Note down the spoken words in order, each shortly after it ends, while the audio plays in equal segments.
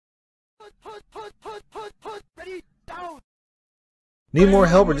Need more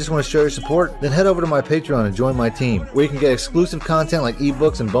help or just want to show your support? Then head over to my Patreon and join my team, where you can get exclusive content like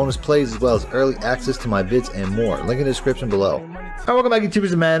ebooks and bonus plays, as well as early access to my vids and more. Link in the description below. Alright, welcome back,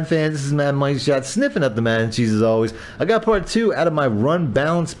 YouTubers and Madden fans. This is MADDENMONEYSHOT, sniffing up the Madden cheese as always. I got part 2 out of my run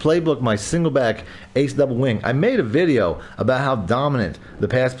balance playbook, my single back ace double wing. I made a video about how dominant the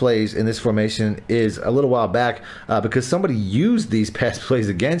pass plays in this formation is a little while back because somebody used these pass plays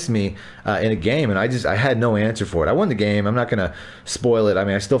against me in a game, and I had no answer for it. I won the game. I'm not going to spoil it. I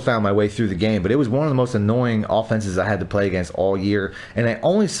mean, I still found my way through the game, but it was one of the most annoying offenses I had to play against all year, and I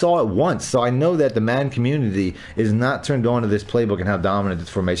only saw it once, so I know that the Madden community is not turned on to this playbook and how dominant this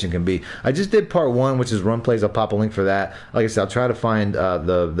formation can be. I just did part 1, which is run plays. I'll pop a link for that. Like I said, I'll try to find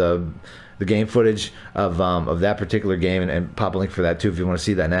the game footage of that particular game and pop a link for that too if you want to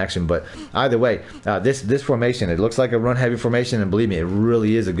see that in action. But either way, this formation, it looks like a run heavy formation, and believe me, it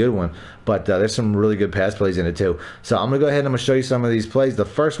really is a good one. But there's some really good pass plays in it too. So I'm gonna go ahead and I'm gonna show you some of these plays. The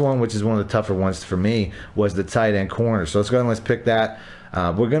first one, which is one of the tougher ones for me, was the tight end corner. So let's go ahead and let's pick that.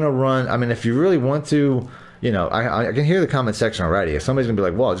 We're gonna run. I mean, if you really want to. You know, I can hear the comment section already. If somebody's gonna be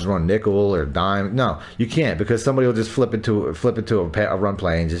like, "Well, just run nickel or dime," no, you can't, because somebody will just flip it to a run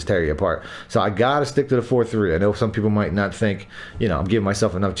play and just tear you apart. So I gotta stick to the 4-3. I know some people might not think, you know, I'm giving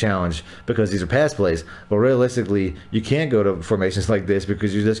myself enough challenge because these are pass plays, but realistically, you can't go to formations like this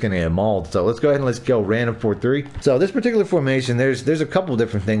because you're just gonna get mauled. So let's go ahead and let's go random 4-3. So this particular formation, there's a couple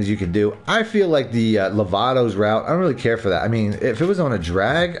different things you can do. I feel like the Lovato's route, I don't really care for that. I mean, if it was on a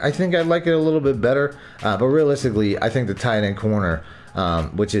drag, I think I'd like it a little bit better, but realistically, I think the tight end corner,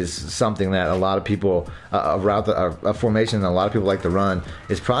 which is something that a lot of people, a formation that a lot of people like to run,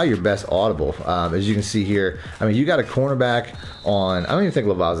 is probably your best audible. As you can see here, I mean, you got a cornerback on, I don't even think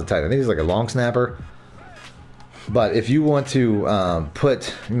Lovato's a tight end. I think he's like a long snapper. But if you want to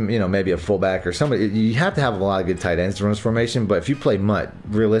put, you know, maybe a fullback or somebody, you have to have a lot of good tight ends to run this formation. But if you play MUT,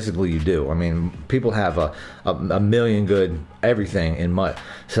 realistically, you do. I mean, people have a million good everything in MUT,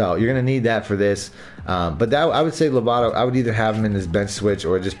 so you're going to need that for this. But that, I would say Lovato, I would either have him in his bench switch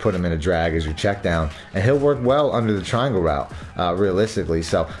or just put him in a drag as your check down, and he'll work well under the triangle route, realistically.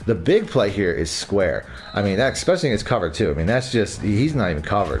 So the big play here is square. I mean, that, especially against cover too. I mean, that's just, he's not even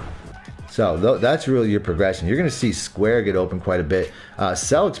covered. So that's really your progression. You're going to see square get open quite a bit.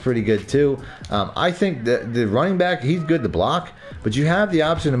 Selleck's pretty good too. I think the running back, he's good to block, but you have the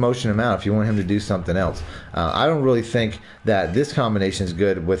option to motion him out if you want him to do something else. I don't really think that this combination is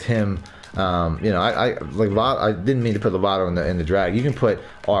good with him. You know, I didn't mean to put Lovato in the drag. You can put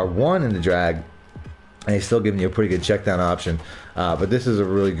R1 in the drag, and he's still giving you a pretty good check down option. But this is a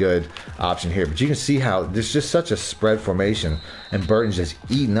really good option here. But you can see how there's just such a spread formation, and Burton's just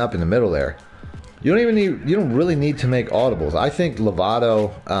eating up in the middle there. You don't really need to make audibles. I think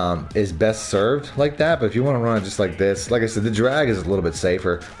Lovato is best served like that, but if you want to run it just like this, like I said, the drag is a little bit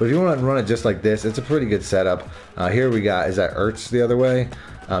safer. But if you want to run it just like this, it's a pretty good setup. Here we got, is that Ertz the other way?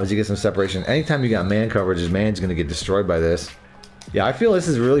 As you get some separation. Anytime you got man coverage, his man's going to get destroyed by this. Yeah, I feel this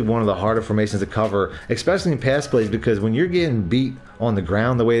is really one of the harder formations to cover, especially in pass plays, because when you're getting beat on the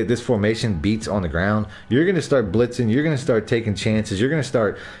ground, the way that this formation beats on the ground, you're going to start blitzing, you're going to start taking chances, you're going to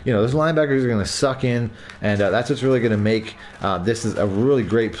start, you know, those linebackers are going to suck in, and that's what's really going to make this is a really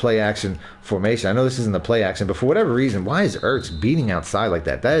great play action formation. I know this isn't the play action, but for whatever reason, why is Ertz beating outside like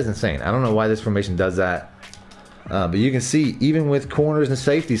that? That is insane. I don't know why this formation does that. But you can see, even with corners and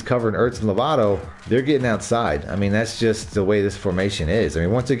safeties covering Ertz and Lovato, they're getting outside. I mean, that's just the way this formation is. I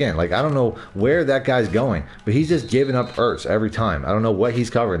mean, once again, like, I don't know where that guy's going, but he's just giving up Ertz every time. I don't know what he's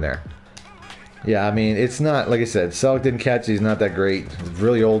covering there. Yeah, I mean, it's not, like I said, Selleck didn't catch it. He's not that great. It's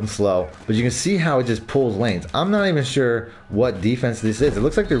really old and slow. But you can see how it just pulls lanes. I'm not even sure what defense this is. It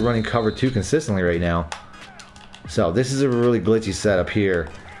looks like they're running cover 2 consistently right now. So this is a really glitchy setup here.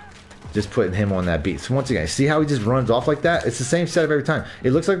 Just putting him on that beat. So once again, see how he just runs off like that? It's the same setup every time.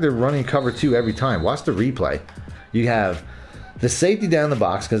 It looks like they're running cover 2 every time. Watch the replay. You have the safety down the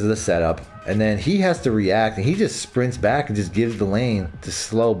box because of the setup, and then he has to react, and he just sprints back and just gives the lane to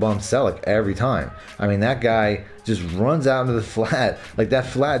slow bump Selleck every time. I mean, that guy just runs out into the flat. Like, that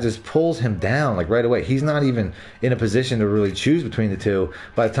flat just pulls him down, like, right away. He's not even in a position to really choose between the two.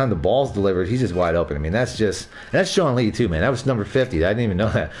 By the time the ball's delivered, he's just wide open. I mean, that's Sean Lee too, man. That was number 50. I didn't even know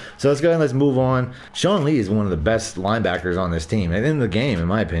that. So let's go ahead and let's move on. Sean Lee is one of the best linebackers on this team and in the game, in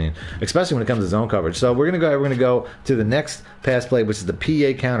my opinion, especially when it comes to zone coverage. So we're gonna go to the next pass play, which is the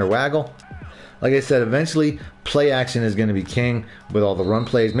PA counter waggle. Like I said, eventually play action is going to be king with all the run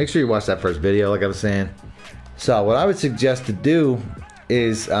plays. Make sure you watch that first video, like I was saying. So what I would suggest to do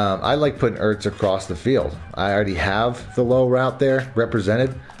is I like putting Ertz across the field. I already have the low route there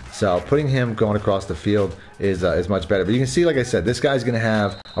represented. So putting him going across the field is much better. But you can see, like I said, this guy's going to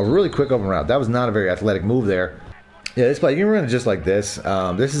have a really quick open route. That was not a very athletic move there. Yeah, this play, you can run it just like this.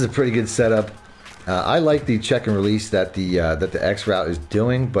 This is a pretty good setup. I like the check and release that the X route is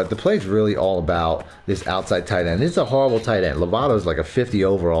doing, but the play is really all about this outside tight end. It's a horrible tight end. Lovato is like a 50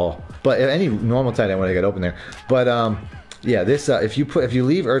 overall, but any normal tight end when they get open there. But yeah, this if you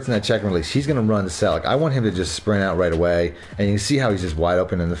leave Ertz in that check and release, he's going to run to Selleck. I want him to just sprint out right away, and you can see how he's just wide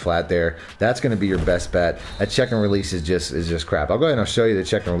open in the flat there. That's going to be your best bet. That check and release is just crap. I'll go ahead and I'll show you the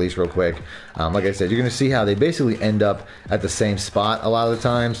check and release real quick. Like I said, you're going to see how they basically end up at the same spot a lot of the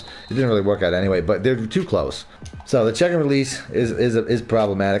times. It didn't really work out anyway, but they're too close. So the check and release is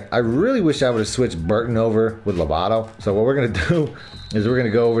problematic. I really wish I would have switched Burton over with Lovato. So what we're going to do is we're going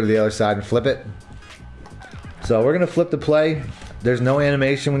to go over to the other side and flip it. So we're going to flip the play. There's no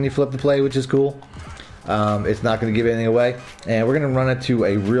animation when you flip the play, which is cool. It's not going to give anything away. And we're going to run it to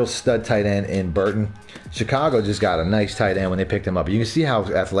a real stud tight end in Burton. Chicago just got a nice tight end when they picked him up. You can see how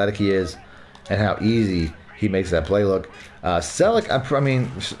athletic he is and how easy he makes that play look. Selleck, I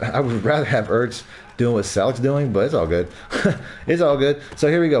mean, I would rather have Ertz doing what Selleck's doing, but it's all good. It's all good. So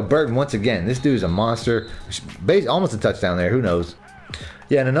here we go. Burton once again. This dude's a monster. Almost a touchdown there. Who knows?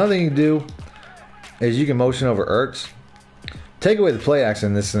 Yeah, and another thing you can do is you can motion over Ertz. Take away the play action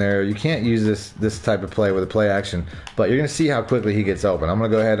in this scenario. You can't use this type of play with a play action, but you're going to see how quickly he gets open. I'm going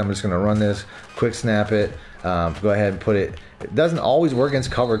to go ahead. I'm just going to run this, quick snap it, go ahead and put it. It doesn't always work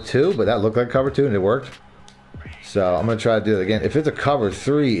against cover 2, but that looked like cover 2 and it worked. So I'm going to try to do it again. If it's a cover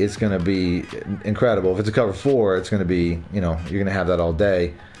 3, it's going to be incredible. If it's a cover 4, it's going to be, you know, you're going to have that all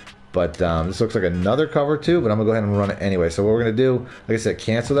day. But this looks like another cover 2, but I'm going to go ahead and run it anyway. So what we're going to do, like I said,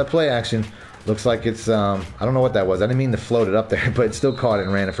 cancel that play action. Looks like it's, I don't know what that was. I didn't mean to float it up there, but it still caught it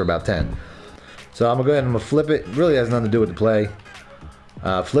and ran it for about 10. So I'm going to go ahead and I'm going to flip it. It really has nothing to do with the play.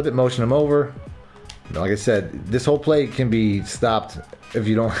 Flip it, motion him over. Like I said, this whole play can be stopped if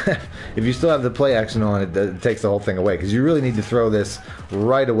you don't, if you still have the play action on it. It takes the whole thing away because you really need to throw this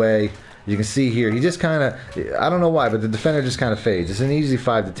right away. You can see here, he just kind of, I don't know why, but the defender just kind of fades. It's an easy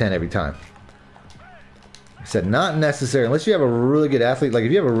 5 to 10 every time. I said not necessary unless you have a really good athlete. Like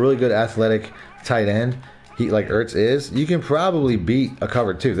if you have a really good athletic tight end, like Ertz is, you can probably beat a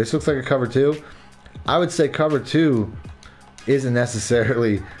cover 2. This looks like a cover 2. I would say cover 2 isn't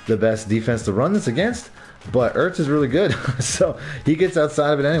necessarily the best defense to run this against, but Ertz is really good, so he gets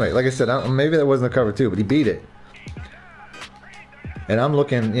outside of it anyway. Like I said, maybe that wasn't a cover 2, but he beat it. And I'm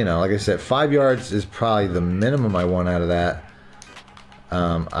looking, you know, like I said, 5 yards is probably the minimum I want out of that.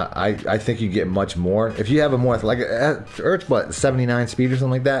 I think you get much more if you have a more like Ertz, what 79 speed or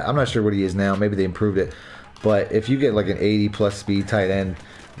something like that. I'm not sure what he is now. Maybe they improved it, but if you get like an 80+ speed tight end,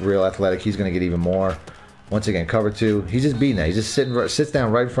 real athletic, he's going to get even more. Once again, cover 2. He's just beating that. He just sits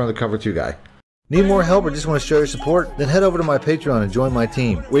down right in front of the cover 2 guy. Need more help or just want to show your support? Then head over to my Patreon and join my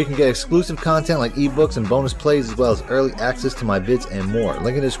team, where you can get exclusive content like ebooks and bonus plays, as well as early access to my vids and more.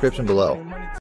 Link in the description below.